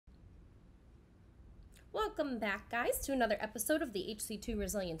Welcome back, guys, to another episode of the HC2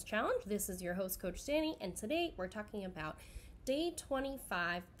 Resilience Challenge. This is your host, Coach Danny, and today we're talking about day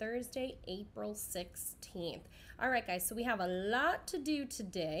 25, Thursday, April 16th. All right, guys, so we have a lot to do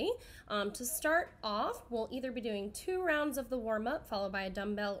today. To start off, we'll either be doing 2 rounds of the warm-up, followed by a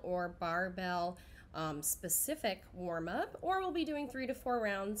dumbbell or barbell specific warm-up, or we'll be doing 3 to 4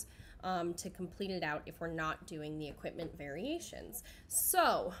 rounds to complete it out if we're not doing the equipment variations.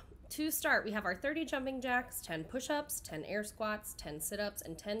 So, to start, we have our 30 jumping jacks, 10 push-ups, 10 air squats, 10 sit-ups,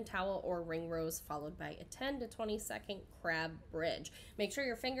 and 10 towel or ring rows, followed by a 10 to 20 second crab bridge. Make sure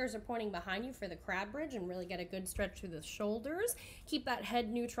your fingers are pointing behind you for the crab bridge and really get a good stretch through the shoulders. Keep that head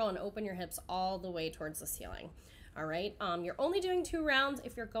neutral and open your hips all the way towards the ceiling. All right, you're only doing 2 rounds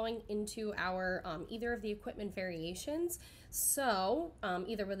if you're going into our either of the equipment variations. So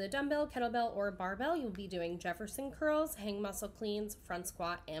either with a dumbbell, kettlebell, or barbell, you'll be doing Jefferson curls, hang muscle cleans, front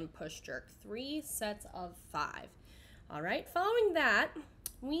squat, and push jerk. 3 sets of 5. All right, following that,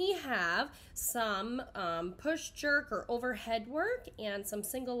 we have some push jerk or overhead work and some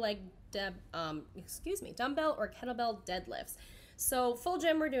single leg dumbbell or kettlebell deadlifts. So full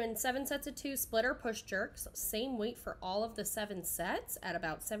gym, we're doing 7 sets of 2 split or push jerks, same weight for all of the 7 sets at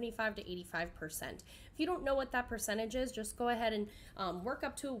about 75 to 85%. If you don't know what that percentage is, just go ahead and work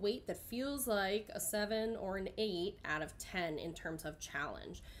up to a weight that feels like a 7 or an 8 out of 10 in terms of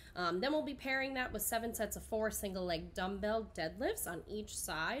challenge. Then we'll be pairing that with 7 sets of 4 single leg dumbbell deadlifts on each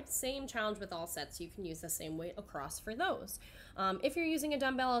side. Same challenge with all sets. You can use the same weight across for those. If you're using a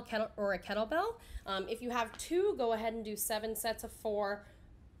dumbbell or a kettlebell, if you have 2, go ahead and do 7 sets of 4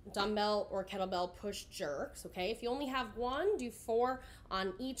 dumbbell or kettlebell push jerks, okay? If you only have 1, do 4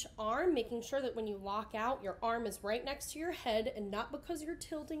 on each arm, making sure that when you lock out, your arm is right next to your head, and not because you're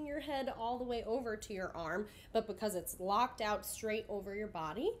tilting your head all the way over to your arm, but because it's locked out straight over your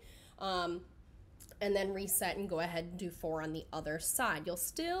body. And then reset and go ahead and do 4 on the other side. You'll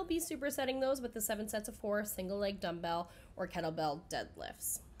still be supersetting those with the 7 sets of 4 single leg dumbbell or kettlebell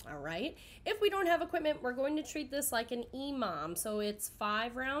deadlifts. All right. If we don't have equipment, we're going to treat this like an EMOM. So it's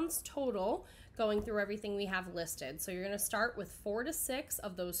 5 rounds total going through everything we have listed. So you're going to start with 4 to 6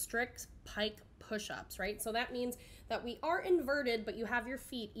 of those strict pike push-ups, right? So that means that we are inverted, but you have your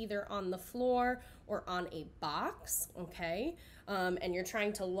feet either on the floor or on a box, okay? And you're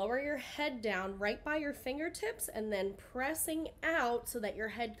trying to lower your head down right by your fingertips and then pressing out so that your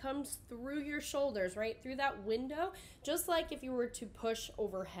head comes through your shoulders, right through that window, just like if you were to push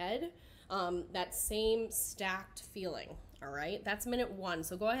overhead, that same stacked feeling. All right, that's minute 1.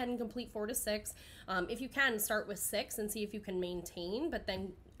 So go ahead and complete 4 to 6. If you can, start with 6 and see if you can maintain, but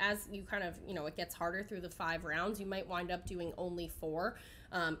then as you kind of, it gets harder through the 5 rounds, you might wind up doing only 4.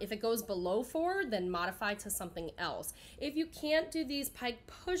 If it goes below 4, then modify to something else. If you can't do these pike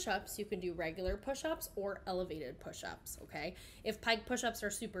push-ups, you can do regular push-ups or elevated push-ups, okay? If pike push-ups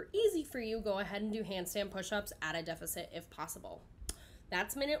are super easy for you, go ahead and do handstand push-ups at a deficit if possible.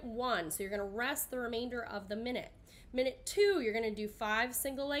 That's minute 1, so you're gonna rest the remainder of the minute. Minute 2, you're gonna do 5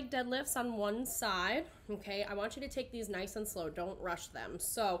 single leg deadlifts on one side, okay? I want you to take these nice and slow, don't rush them.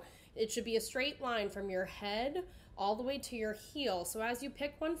 So it should be a straight line from your head all the way to your heel. So as you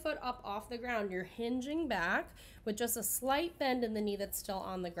pick one foot up off the ground, you're hinging back with just a slight bend in the knee that's still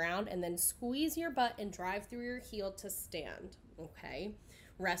on the ground, and then squeeze your butt and drive through your heel to stand, okay?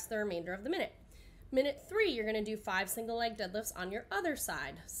 Rest the remainder of the minute. Minute 3, you're gonna do 5 single leg deadlifts on your other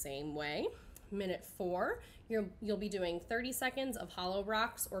side, same way. Minute 4, you'll be doing 30 seconds of hollow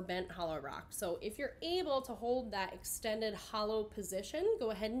rocks or bent hollow rocks. So if you're able to hold that extended hollow position,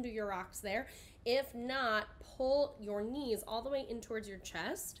 go ahead and do your rocks there. If not, pull your knees all the way in towards your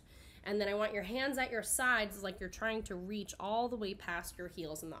chest. And then I want your hands at your sides like you're trying to reach all the way past your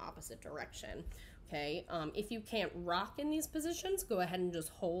heels in the opposite direction. Okay, if you can't rock in these positions, go ahead and just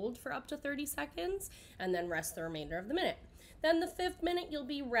hold for up to 30 seconds and then rest the remainder of the minute. Then the 5th minute, you'll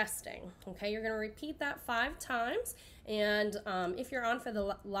be resting. Okay, you're gonna repeat that 5 times. And if you're on for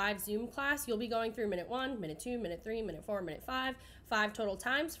the live Zoom class, you'll be going through minute 1, minute 2, minute 3, minute 4, minute 5 total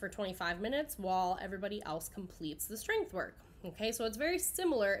times for 25 minutes while everybody else completes the strength work. Okay, so it's very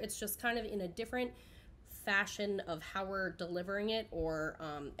similar. It's just kind of in a different fashion of how we're delivering it or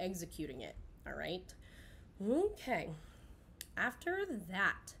executing it. All right. Okay. After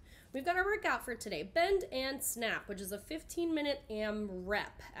that, we've got our workout for today. Bend and snap, which is a 15-minute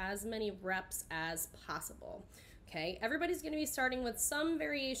rep, as many reps as possible. Okay. Everybody's going to be starting with some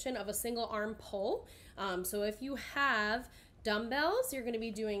variation of a single arm pull. So if you have Dumbbells, you're going to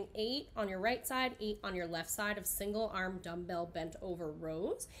be doing 8 on your right side, 8 on your left side of single arm dumbbell bent over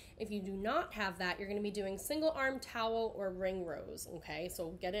rows. If you do not have that, you're going to be doing single arm towel or ring rows, okay? So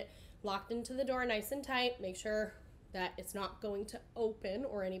get it locked into the door nice and tight. Make sure that it's not going to open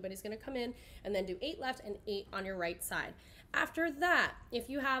or anybody's going to come in, and then do 8 left and 8 on your right side. After that, if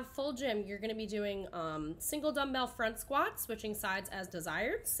you have full gym, you're going to be doing single dumbbell front squats, switching sides as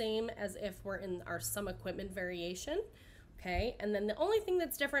desired, same as if we're in our some equipment variation. Okay, and then the only thing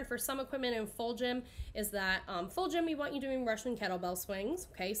that's different for some equipment in full gym is that full gym, we want you doing Russian kettlebell swings,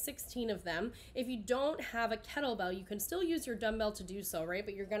 okay, 16 of them. If you don't have a kettlebell, you can still use your dumbbell to do so, right?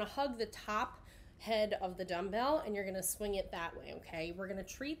 But you're gonna hug the top head of the dumbbell and you're gonna swing it that way, okay? We're gonna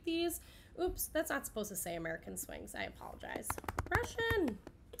treat these, oops, that's not supposed to say American swings, I apologize. Russian.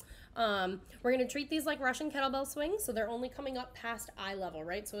 We're going to treat these like Russian kettlebell swings, so they're only coming up past eye level,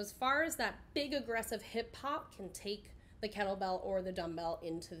 right? So as far as that big aggressive hip hop can take the kettlebell or the dumbbell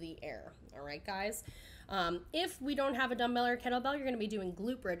into the air. All right, guys. If we don't have a dumbbell or kettlebell, you're going to be doing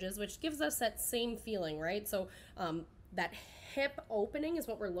glute bridges, which gives us that same feeling, right? So that hip opening is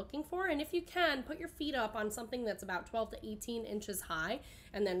what we're looking for. And if you can, put your feet up on something that's about 12 to 18 inches high,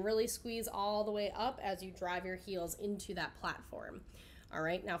 and then really squeeze all the way up as you drive your heels into that platform. All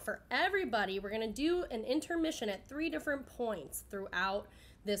right, now for everybody, we're going to do an intermission at 3 different points throughout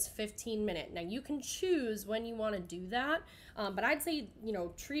this 15-minute. Now you can choose when you want to do that, but I'd say, you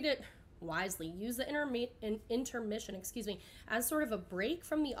know, treat it wisely. Use the intermission, as sort of a break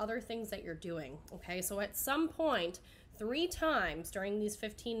from the other things that you're doing. Okay, so at some point, 3 times during these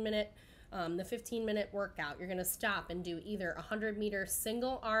 15-minute the 15-minute workout, you're going to stop and do either a 100-meter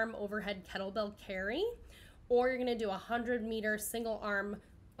single arm overhead kettlebell carry, or you're going to do a 100-meter single arm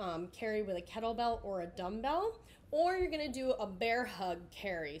carry with a kettlebell or a dumbbell, or you're going to do a bear hug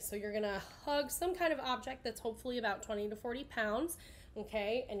carry. So you're going to hug some kind of object that's hopefully about 20 to 40 pounds,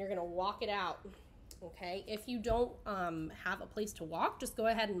 okay, and you're going to walk it out, okay? If you don't have a place to walk, just go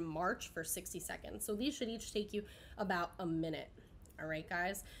ahead and march for 60 seconds. So these should each take you about a minute, all right,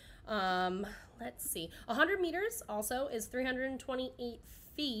 guys? Let's see. 100 meters also is 328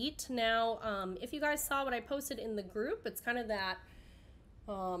 feet. Now, if you guys saw what I posted in the group, it's kind of that,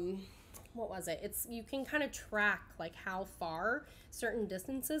 what was it? It's, you can kind of track like how far certain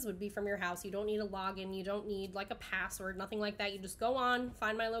distances would be from your house. You don't need a login. You don't need like a password, nothing like that. You just go on,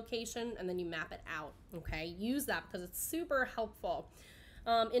 find my location, and then you map it out, okay? Use that because it's super helpful.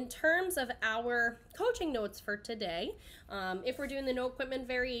 In terms of our coaching notes for today, if we're doing the no equipment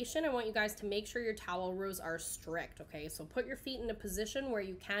variation, I want you guys to make sure your towel rows are strict, okay? So put your feet in a position where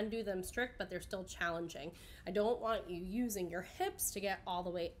you can do them strict, but they're still challenging. I don't want you using your hips to get all the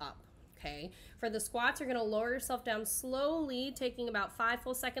way up. Okay, for the squats, you're going to lower yourself down slowly, taking about 5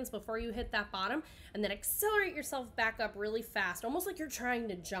 full seconds before you hit that bottom, and then accelerate yourself back up really fast, almost like you're trying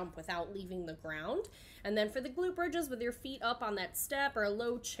to jump without leaving the ground. And then for the glute bridges, with your feet up on that step or a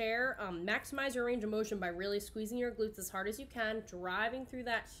low chair, maximize your range of motion by really squeezing your glutes as hard as you can, driving through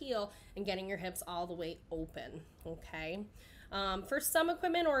that heel and getting your hips all the way open, okay? For some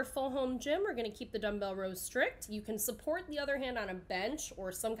equipment or a full home gym, we're going to keep the dumbbell rows strict. You can support the other hand on a bench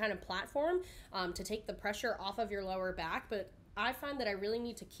or some kind of platform to take the pressure off of your lower back, but I find that I really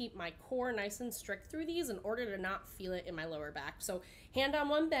need to keep my core nice and strict through these in order to not feel it in my lower back. So hand on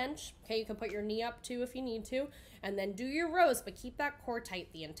one bench, okay, you can put your knee up too if you need to, and then do your rows, but keep that core tight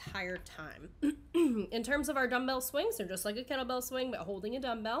the entire time. In terms of our dumbbell swings, they're just like a kettlebell swing, but holding a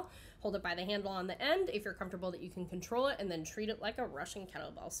dumbbell. Hold it by the handle on the end if you're comfortable that you can control it, and then treat it like a Russian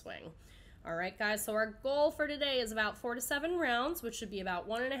kettlebell swing. All right, guys, so our goal for today is about 4 to 7 rounds, which should be about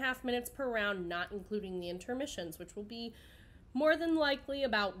 1.5 minutes per round, not including the intermissions, which will be more than likely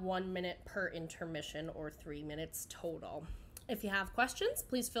about 1 minute per intermission or 3 minutes total. If you have questions,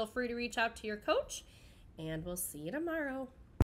 please feel free to reach out to your coach, and we'll see you tomorrow.